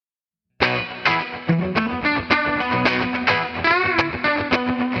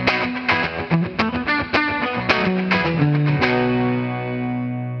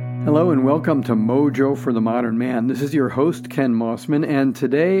and welcome to Mojo for the Modern Man. This is your host, Ken Mossman, and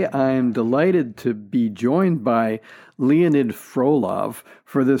today I'm delighted to be joined by Leonid Frolov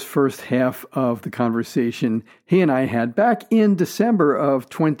for this first half of the conversation he and I had back in December of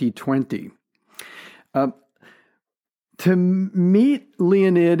 2020. To meet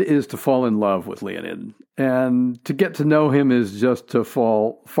Leonid is to fall in love with Leonid, and to get to know him is just to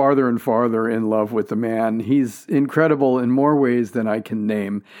fall farther and farther in love with the man. He's incredible in more ways than I can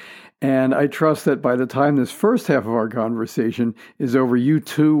name, and I trust that by the time this first half of our conversation is over, you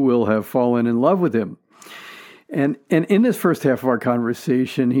too will have fallen in love with him. And in this first half of our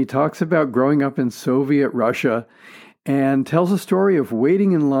conversation, he talks about growing up in Soviet Russia and tells a story of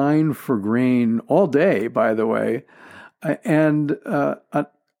waiting in line for grain all day, by the way, and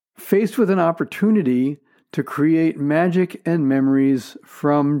faced with an opportunity to create magic and memories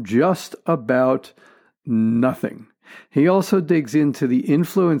from just about nothing. He also digs into the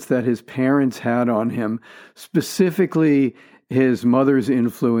influence that his parents had on him, specifically his mother's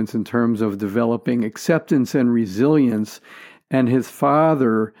influence in terms of developing acceptance and resilience, and his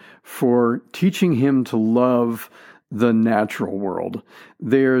father for teaching him to love the natural world.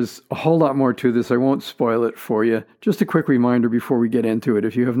 There's a whole lot more to this. I won't spoil it for you. Just a quick reminder before we get into it.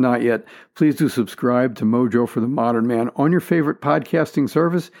 If you have not yet, please do subscribe to Mojo for the Modern Man on your favorite podcasting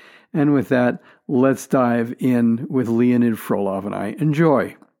service. And with that, let's dive in with Leonid Frolov and I.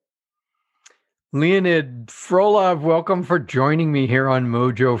 Enjoy. Leonid Frolov, welcome for joining me here on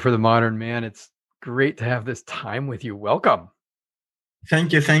Mojo for the Modern Man. It's great to have this time with you. Welcome.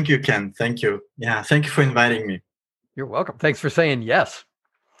 Thank you, Ken. Thank you. Yeah, thank you for inviting me. You're welcome. Thanks for saying yes.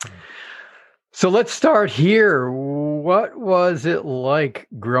 So let's start here. What was it like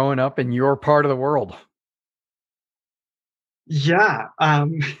growing up in your part of the world? Yeah, I've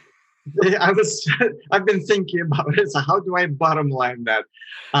been thinking about it. So how do I bottom line that?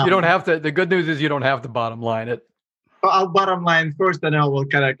 You don't have to. The good news is you don't have to bottom line it. I'll bottom line first, and I will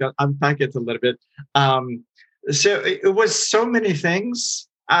kind of unpack it a little bit. So it was so many things,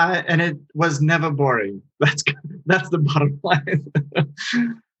 and it was never boring. That's the bottom line.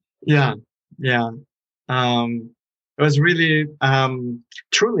 Yeah. It was really,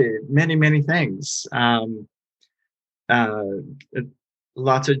 truly many things.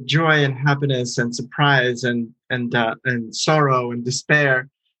 Lots of joy and happiness and surprise and sorrow and despair,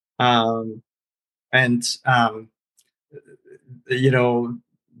 the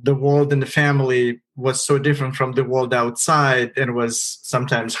world and the family was so different from the world outside, and it was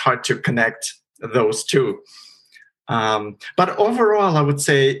sometimes hard to connect those two. But overall, I would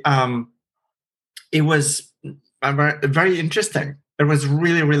say it was very interesting. It was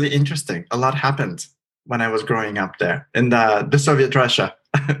really, really interesting. A lot happened when I was growing up there in the Soviet Russia.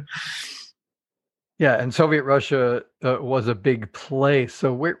 Yeah, and Soviet Russia was a big place.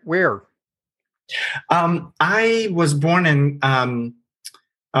 So where? I was born in,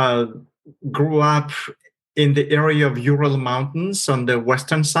 grew up in the area of Ural Mountains on the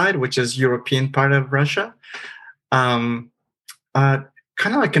western side, which is European part of Russia. Kind of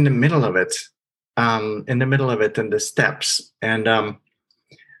like in the middle of it, in the steppes.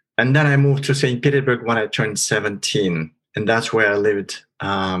 And then I moved to St. Petersburg when I turned 17. And that's where I lived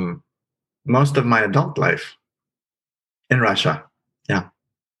most of my adult life in Russia. Yeah.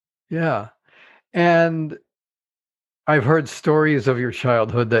 Yeah. And I've heard stories of your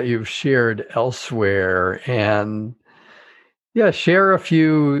childhood that you've shared elsewhere. And yeah, share a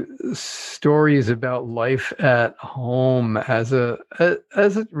few stories about life at home as a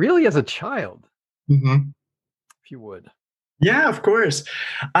child, if you would. Yeah, of course.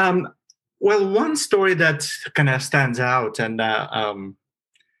 Well, one story that kind of stands out, and I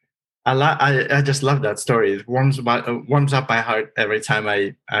just love that story. It warms up my heart every time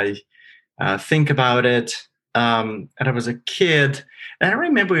I think about it. And I was a kid, and I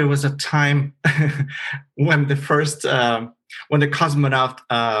remember it was a time when the cosmonaut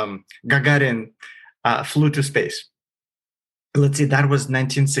Gagarin flew to space. Let's see, that was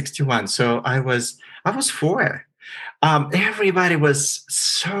 1961. So I was 4. Everybody was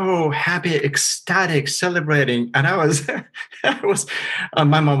so happy, ecstatic, celebrating, and I was.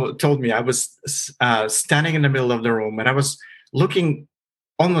 My mom told me I was standing in the middle of the room, and I was looking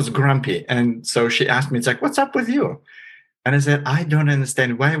almost grumpy. And so she asked me, "It's like, what's up with you?" And I said, "I don't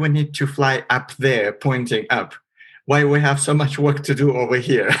understand why we need to fly up there, pointing up. Why we have so much work to do over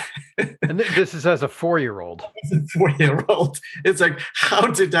here." And this is as a 4-year-old. As a 4-year-old. It's like, how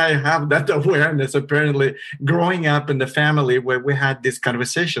did I have that awareness? Apparently, growing up in the family where we had these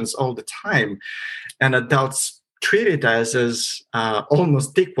conversations all the time, and adults treated us as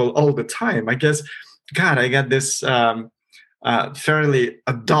almost equal all the time. I guess, God, I got this fairly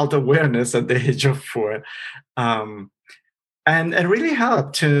adult awareness at the age of 4. And it really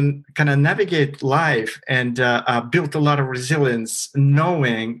helped to kind of navigate life and built a lot of resilience,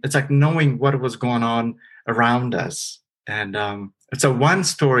 knowing what was going on around us. And it's a one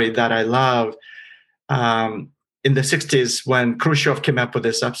story that I love. In the 60s, when Khrushchev came up with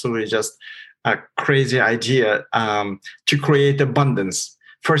this absolutely just crazy idea to create abundance,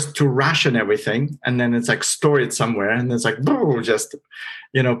 first to ration everything, and then it's like store it somewhere, and it's like, boom, just,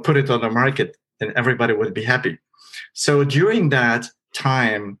 put it on the market and everybody would be happy. So during that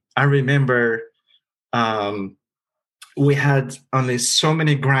time, I remember we had only so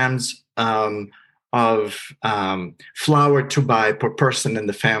many grams of flour to buy per person in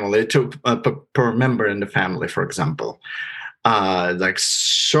the family, per member in the family, for example. Like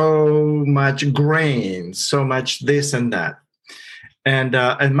so much grain, so much this and that. And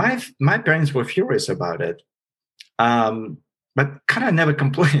my parents were furious about it. But kind of never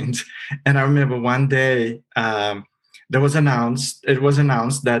complained. And I remember one day it was announced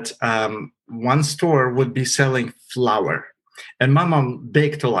that one store would be selling flour. And my mom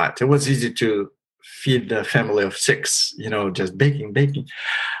baked a lot. It was easy to feed the family of 6, just baking.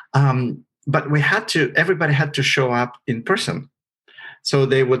 But everybody had to show up in person. So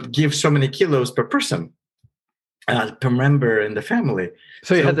they would give so many kilos per person, per member in the family.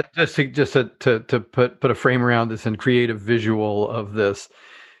 So you had to just to put a frame around this and create a visual of this.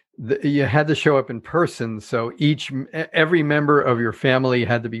 You had to show up in person. So every member of your family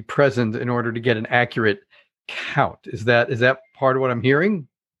had to be present in order to get an accurate count. Is that part of what I'm hearing?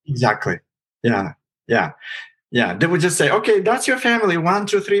 Exactly. Yeah. They would just say, okay, that's your family. 1,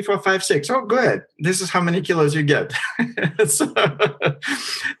 2, 3, 4, 5, 6. Oh, good. This is how many kilos you get. So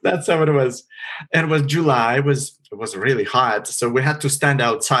that's how it was. And it was July. It was really hot. So we had to stand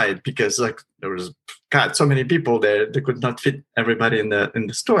outside because there was so many people there. They could not fit everybody in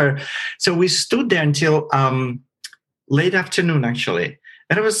the store. So we stood there until late afternoon, actually.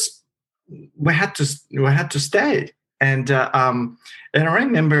 And we had to stay. And I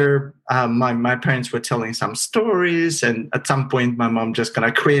remember my parents were telling some stories, and at some point my mom just kind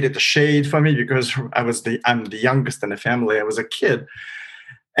of created a shade for me because I'm the youngest in the family. I was a kid,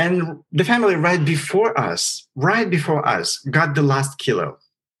 and the family right before us got the last kilo.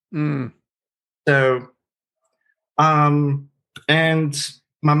 Mm. So, and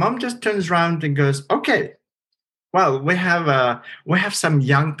my mom just turns around and goes, "Okay, well, we have some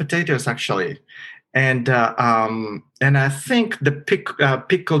young potatoes actually." And I think the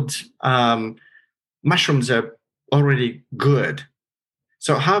pickled mushrooms are already good.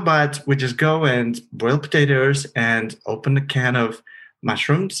 So how about we just go and boil potatoes and open a can of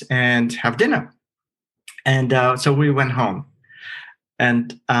mushrooms and have dinner? And so we went home,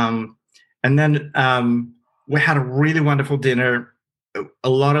 and then we had a really wonderful dinner, a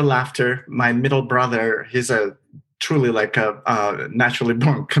lot of laughter. My middle brother, he's truly like a naturally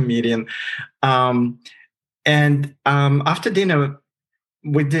born comedian. And after dinner,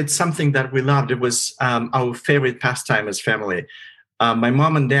 we did something that we loved. It was our favorite pastime as family. My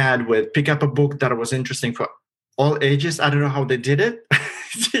mom and dad would pick up a book that was interesting for all ages. I don't know how they did it.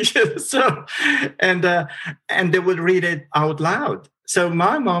 So, and they would read it out loud. So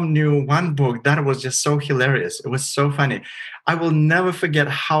my mom knew one book that was just so hilarious. It was so funny. I will never forget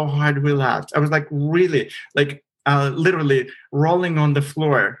how hard we laughed. I was really literally rolling on the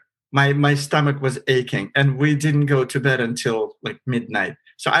floor. My stomach was aching, and we didn't go to bed until midnight.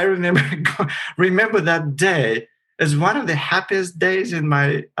 So I remember that day as one of the happiest days in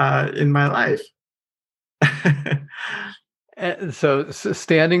my life. So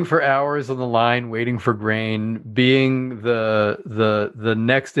standing for hours on the line, waiting for grain, being the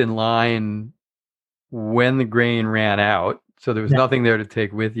next in line when the grain ran out. So there was nothing there to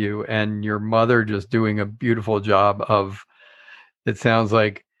take with you, and your mother just doing a beautiful job of, it sounds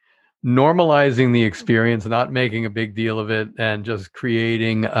like, normalizing the experience, not making a big deal of it, and just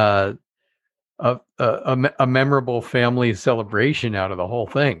creating a memorable family celebration out of the whole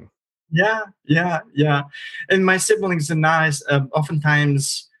thing. Yeah. And my siblings and I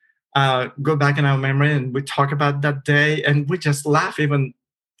oftentimes go back in our memory and we talk about that day, and we just laugh even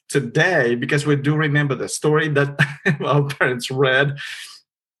today because we do remember the story that our parents read.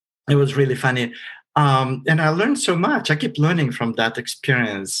 It was really funny. And I learned so much. I keep learning from that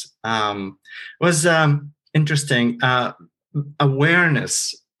experience. It was interesting.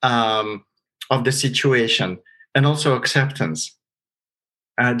 Awareness of the situation, and also acceptance.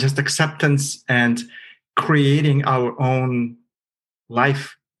 Just acceptance and creating our own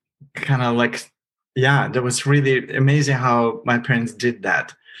life. That was really amazing how my parents did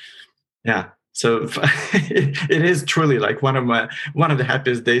that. Yeah. So it is truly like one of the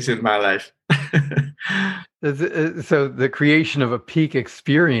happiest days in my life. So the creation of a peak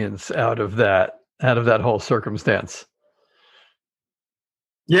experience out of that whole circumstance.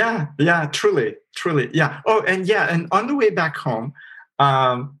 Yeah, truly. Yeah. Oh, and yeah, and on the way back home,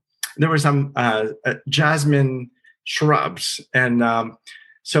 there were some jasmine shrubs, and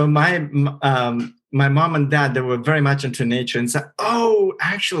so my mom and dad, they were very much into nature, and said, "Oh,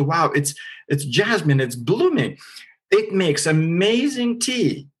 actually, wow, it's jasmine, it's blooming. It makes amazing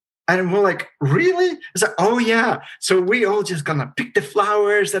tea." And we're like, really? It's like, oh yeah. So we all just gonna pick the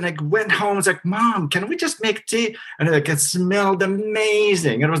flowers, and I went home. It's like, Mom, can we just make tea? And like, it smelled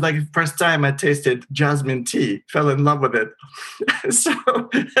amazing. It was like the first time I tasted jasmine tea, fell in love with it. So,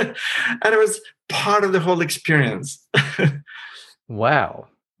 and it was part of the whole experience. Wow.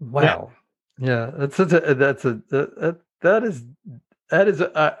 Yeah. Yeah. That is,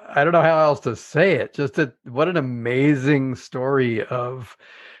 I don't know how else to say it. What an amazing story of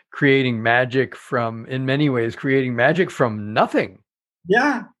creating magic in many ways, creating magic from nothing.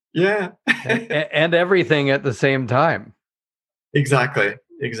 Yeah. and everything at the same time. Exactly.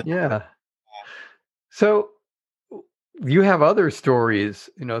 Yeah. So you have other stories,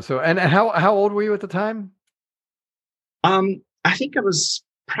 and how old were you at the time? I think I was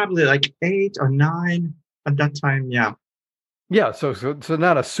probably like 8 or 9 at that time. Yeah. Yeah, so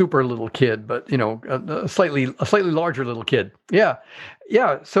not a super little kid, but a slightly larger little kid. Yeah.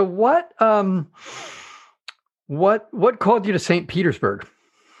 So what called you to St. Petersburg?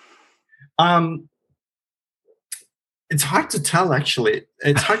 It's hard to tell, actually.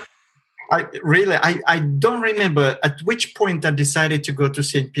 It's hard. I don't remember at which point I decided to go to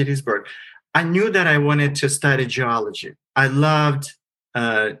St. Petersburg. I knew that I wanted to study geology. I loved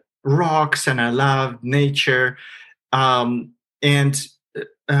rocks and I loved nature. And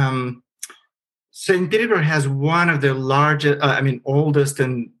St. Petersburg has one of the largest, oldest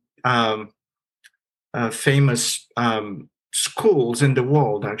and famous schools in the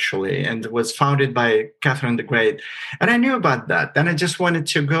world, actually, and it was founded by Catherine the Great. And I knew about that. And I just wanted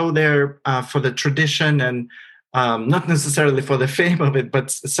to go there for the tradition and not necessarily for the fame of it, but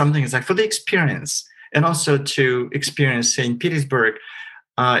something is like for the experience and also to experience St. Petersburg.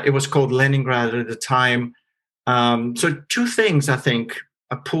 It was called Leningrad at the time. So two things I think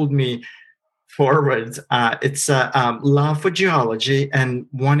pulled me forward. It's love for geology and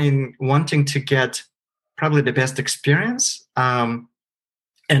wanting to get probably the best experience, and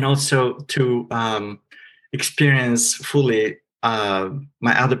also to experience fully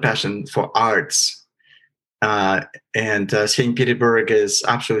my other passion for arts. And St. Petersburg is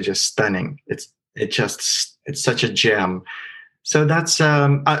absolutely just stunning. It's such a gem. So that's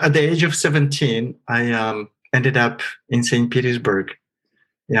at the age of 17, I ended up in St. Petersburg.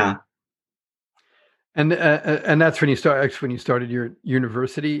 Yeah. And that's when you started your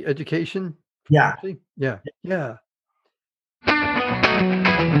university education? Yeah. Yeah.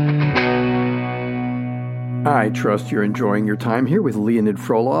 I trust you're enjoying your time here with Leonid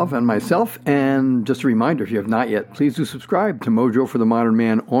Frolov and myself. And just a reminder, if you have not yet, please do subscribe to Mojo for the Modern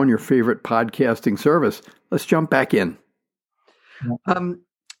Man on your favorite podcasting service. Let's jump back in.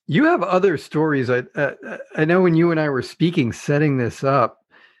 You have other stories. I know when you and I were speaking, setting this up,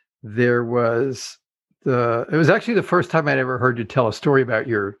 it was actually the first time I'd ever heard you tell a story about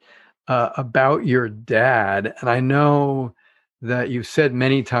your dad. And I know that you've said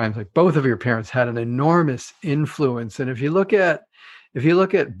many times, like both of your parents had an enormous influence. And if you look at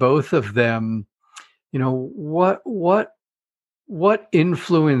both of them, what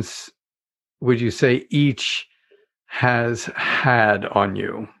influence would you say each has had on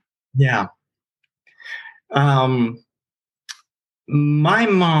you? Yeah. My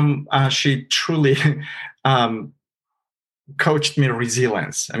mom, she truly coached me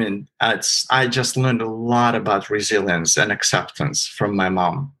resilience. I mean, I just learned a lot about resilience and acceptance from my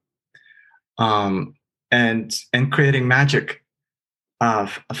mom, and creating magic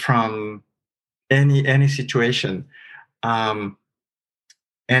from any situation. And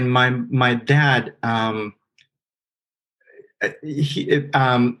my dad, I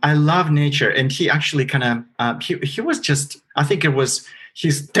love nature, and he actually kind of he was just, I think it was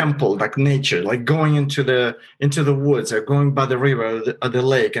his temple, like nature, like going into the woods or going by the river or the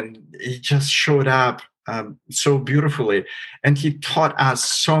lake, and he just showed up so beautifully, and he taught us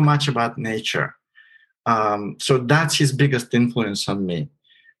so much about nature. So that's his biggest influence on me,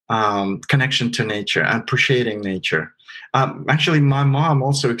 connection to nature, appreciating nature. Actually, my mom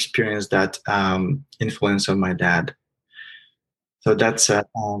also experienced that influence on my dad. So that's the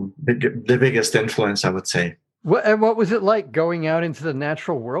biggest influence, I would say. What was it like going out into the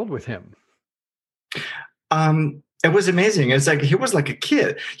natural world with him? It was amazing. It's like he was like a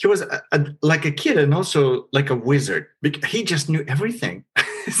kid. He was like a kid and also like a wizard. He just knew everything.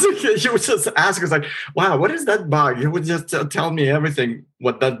 So he would just ask us like, "Wow, what is that bug?" He would just tell me everything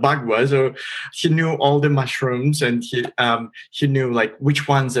what that bug was. Or he knew all the mushrooms, and he knew like which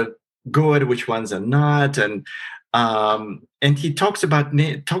ones are good, which ones are not, and he talked about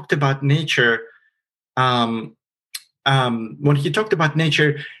nature. When he talked about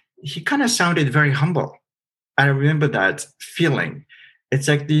nature, he kind of sounded very humble. I remember that feeling. It's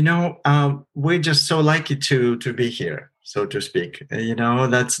like, we're just so lucky to be here, so to speak.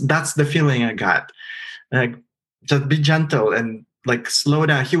 That's the feeling I got. Like, just be gentle and like slow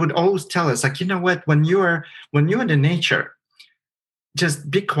down. He would always tell us, like, you know what, when you're in the nature, just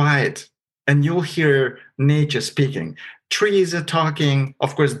be quiet and you'll hear nature speaking. Trees are talking,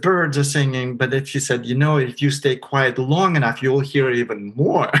 of course, birds are singing, but if he said, if you stay quiet long enough, you'll hear even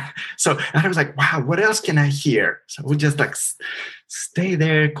more. So, and I was like, wow, what else can I hear? So we just like stay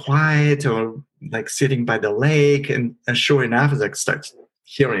there quiet or like sitting by the lake. And sure enough, it's like start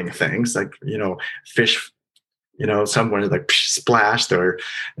hearing things like, fish, somewhere like splashed, or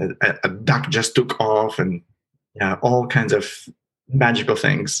a duck just took off, and all kinds of magical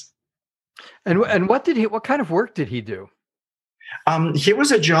things. And what kind of work did he do? He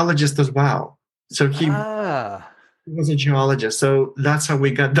was a geologist as well. So he was a geologist. So that's how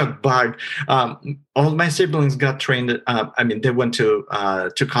we got the bug. All my siblings got trained. They went to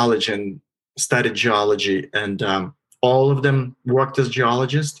college and studied geology, and all of them worked as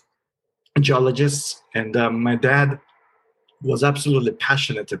geologists. And my dad was absolutely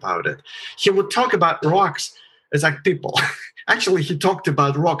passionate about it. He would talk about rocks as like people. Actually, he talked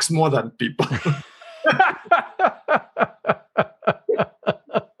about rocks more than people.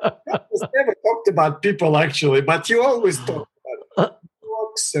 Never talked about people, actually, but you always talk about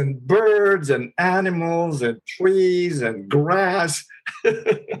rocks and birds and animals and trees and grass.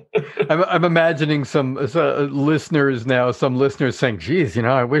 I'm imagining some listeners saying, geez,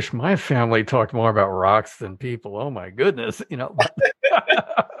 I wish my family talked more about rocks than people. Oh my goodness,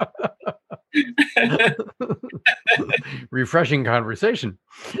 refreshing conversation.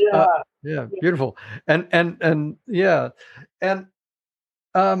 Yeah, beautiful. And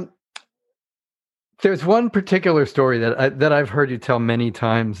there's one particular story that I've heard you tell many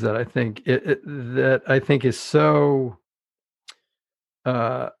times that I think is so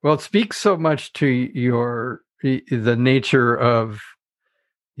it speaks so much to the nature of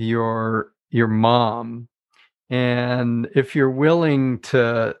your mom, and if you're willing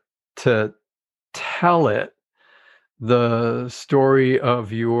to tell it, the story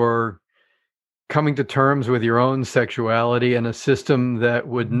of your coming to terms with your own sexuality and a system that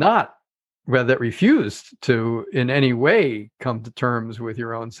refused to in any way come to terms with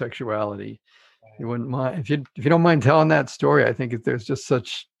your own sexuality. You wouldn't mind if you don't mind telling that story. I think there's just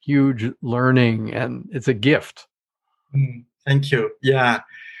such huge learning, and it's a gift. Thank you. Yeah.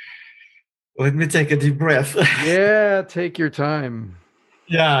 Let me take a deep breath. Yeah, take your time.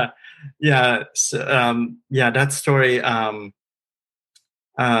 Yeah. So, that story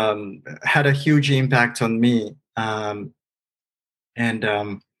had a huge impact on me, and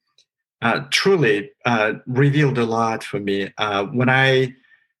truly revealed a lot for me. When I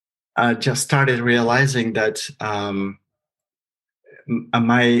just started realizing that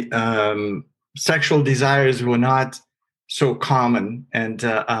my sexual desires were not so common and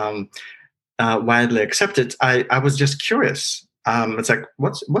widely accepted, I was just curious. It's like,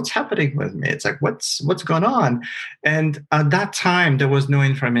 what's happening with me? It's like, what's going on? And at that time, there was no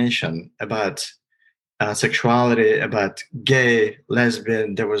information about sexuality, about gay,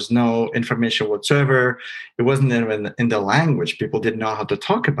 lesbian. There was no information whatsoever. It wasn't even in the language. People didn't know how to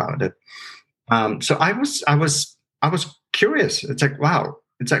talk about it. So I was curious. It's like, wow.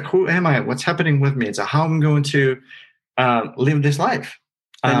 It's like, who am I? What's happening with me? It's like, how I'm going to live this life.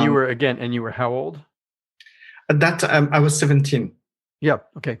 And you were how old? At that time, I was 17. Yeah.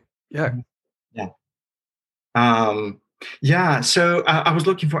 Okay. Yeah. Yeah. So I was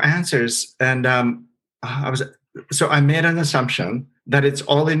looking for answers, and I made an assumption that it's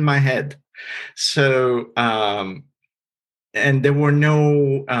all in my head. So, and there were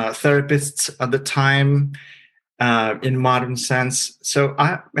no therapists at the time in modern sense. So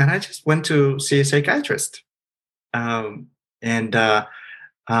I just went to see a psychiatrist, and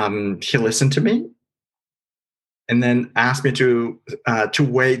he listened to me, and then asked me to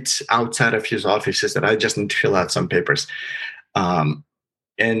wait outside of his offices, that I just need to fill out some papers.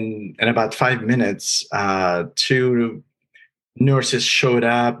 In about 5 minutes, 2 nurses showed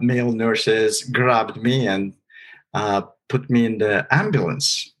up, male nurses, grabbed me and put me in the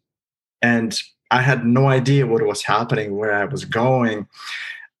ambulance. And I had no idea what was happening, where I was going.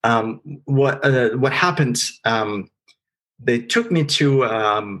 What happened? They took me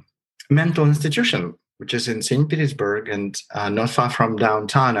to mental institution, which is in St. Petersburg and not far from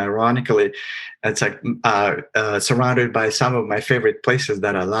downtown. Ironically, it's like surrounded by some of my favorite places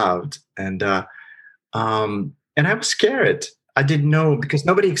that I loved, and I was scared. I didn't know because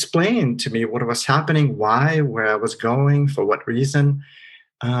nobody explained to me what was happening, why, where I was going, for what reason.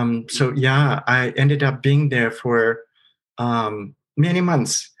 So yeah, I ended up being there for many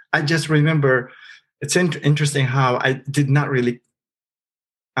months. I just remember it's interesting how I did not really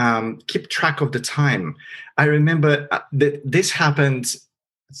keep track of the time. I remember that this happened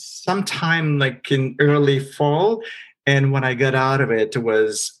sometime like in early fall, and when I got out of it, it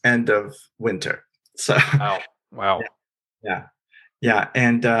was end of winter. So wow. Yeah,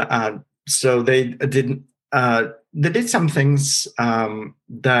 and so they didn't. They did some things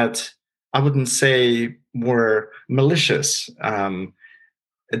that I wouldn't say were malicious.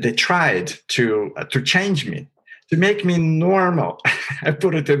 They tried to change me, to make me normal. I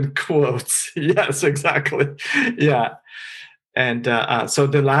put it in quotes. Yes, exactly. Yeah, and so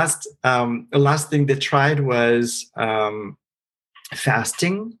the last thing they tried was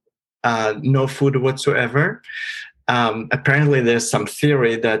fasting, no food whatsoever. Apparently, there's some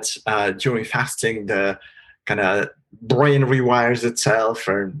theory that during fasting, the kind of brain rewires itself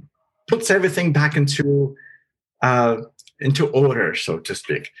and puts everything back into order, so to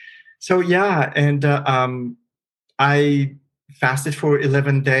speak. So yeah, and I fasted for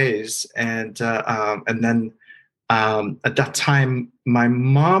 11 days, and then at that time, my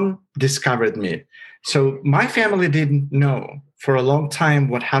mom discovered me. So my family didn't know for a long time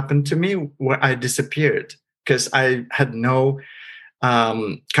what happened to me, where I disappeared, because I had no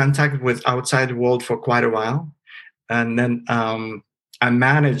contact with outside world for quite a while. And then I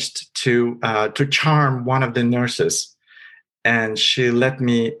managed to charm one of the nurses, and she let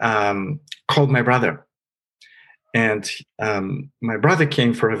me call my brother. And my brother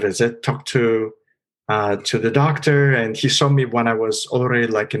came for a visit, talked to the doctor, and he saw me when I was already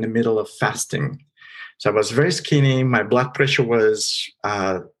like in the middle of fasting. So I was very skinny. My blood pressure was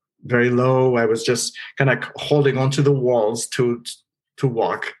very low. I was just kind of holding onto the walls to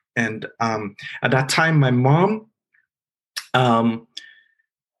walk. And at that time, my mom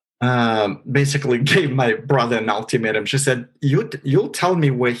basically gave my brother an ultimatum. She said, "You'll tell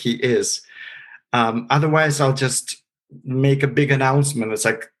me where he is. Otherwise, I'll just make a big announcement. It's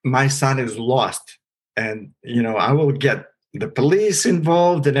like, my son is lost, and I will get the police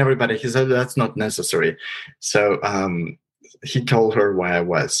involved and everybody." He said, "That's not necessary." So he told her where I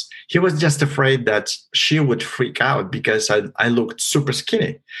was. He was just afraid that she would freak out because I looked super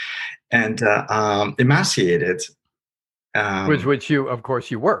skinny and emaciated. Which you, of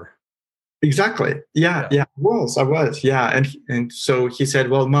course, you were. Exactly. Yeah. I was. Yeah. And so he said,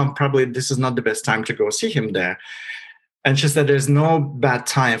 "Well, Mom, probably this is not the best time to go see him there." And she said, "There's no bad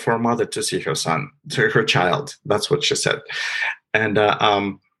time for a mother to see her son, to her child." That's what she said. And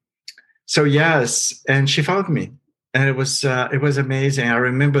so yes, and she found me, and it was amazing. I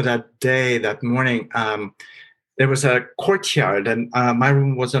remember that day, that morning. There was a courtyard, and my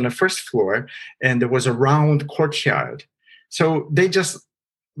room was on the first floor, and there was a round courtyard. So they just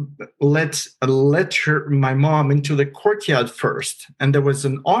let my mom into the courtyard first, and there was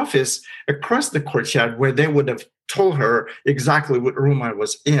an office across the courtyard where they would have told her exactly what room I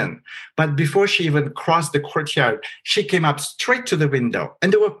was in. But before she even crossed the courtyard, she came up straight to the window,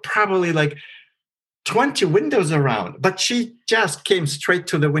 and there were probably like 20 windows around, but she just came straight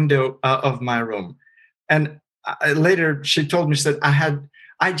to the window of my room. And later she told me, she said,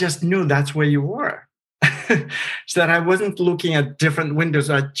 I just knew that's where you were. So that I wasn't looking at different windows.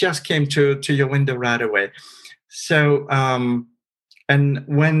 I just came to your window right away. So, and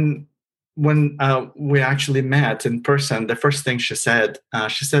when we actually met in person, the first thing she said,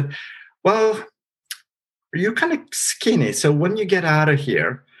 "Well, you're kind of skinny. So when you get out of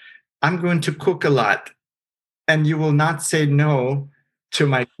here, I'm going to cook a lot, and you will not say no to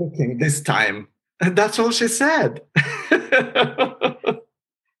my cooking this time." And that's all she said.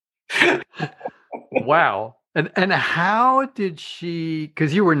 Wow. And how did she,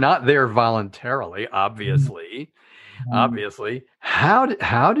 because you were not there voluntarily, obviously, how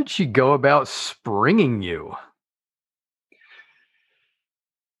did she go about springing you?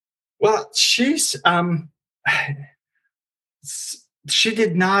 Well, she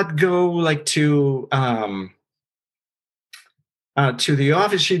did not go like to the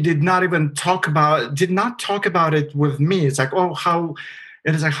office. She did not even talk about it with me. It's like,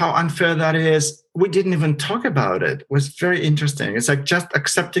 how unfair that is. We didn't even talk about it. It was very interesting. It's like just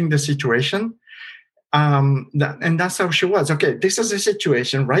accepting the situation And that's how she was. Okay, this is the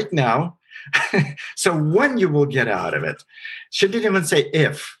situation right now. So when you will get out of it. She didn't even say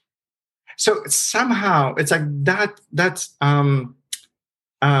if. So somehow it's like that's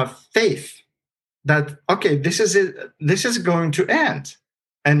faith that, okay, this is it. This is going to end.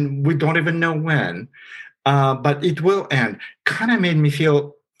 And we don't even know when, but it will end. Kind of made me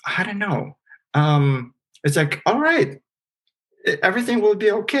feel, I don't know. It's like, all right, everything will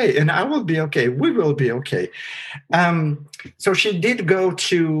be okay, and I will be okay. We will be okay. So she did go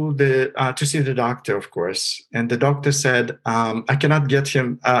to to see the doctor, of course, and the doctor said, "I cannot get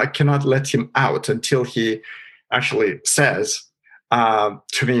him. I cannot let him out until he actually says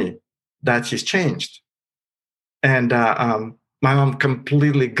to me that he's changed." And my mom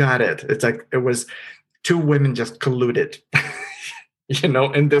completely got it. It's like it was two women just colluded,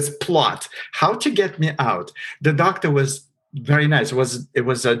 in this plot, how to get me out. The doctor was very nice. It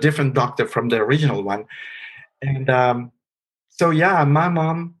was a different doctor from the original one. And so, yeah, my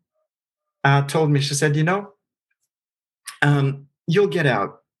mom told me, she said, you'll get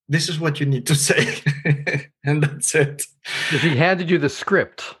out. This is what you need to say. And that's it. He handed you the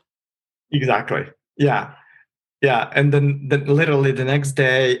script. Exactly. Yeah. Yeah. And then literally the next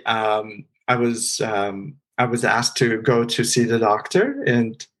day, I was asked to go to see the doctor,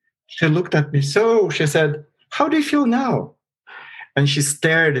 and she looked at me. So she said, "How do you feel now?" And she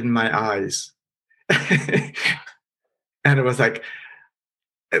stared in my eyes. And it was like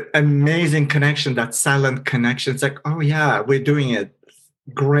an amazing connection, that silent connection. It's like, oh yeah, we're doing it.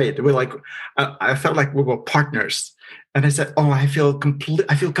 Great. We're like, I felt like we were partners. And I said, oh, I feel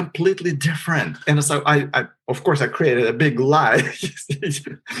completely different. And so I of course I created a big lie.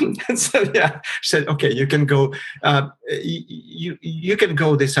 And so yeah, she said, okay, you can go, you can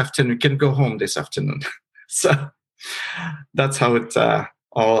go this afternoon, you can go home this afternoon. So that's how it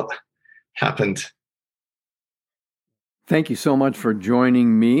all happened. Thank you so much for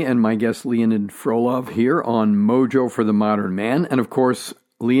joining me and my guest Leonid Frolov here on Mojo for the Modern Man. And of course,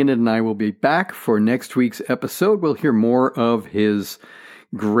 Leonid and I will be back for next week's episode. We'll hear more of his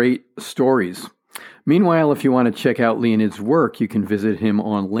great stories. Meanwhile, if you want to check out Leonid's work, you can visit him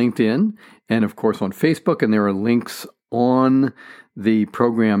on LinkedIn and, of course, on Facebook. And there are links on the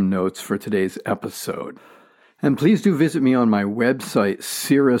program notes for today's episode. And please do visit me on my website,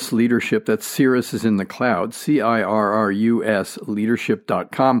 Cirrus Leadership. That's Cirrus is in the cloud, CIRRUS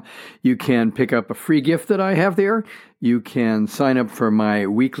leadership.com. You can pick up a free gift that I have there. You can sign up for my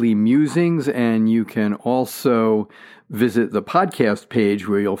weekly musings, and you can also visit the podcast page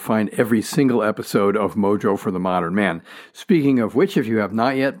where you'll find every single episode of Mojo for the Modern Man. Speaking of which, if you have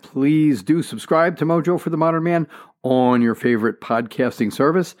not yet, please do subscribe to Mojo for the Modern Man on your favorite podcasting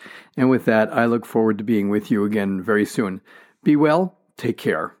service. And with that, I look forward to being with you again very soon. Be well. Take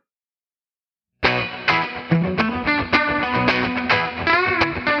care.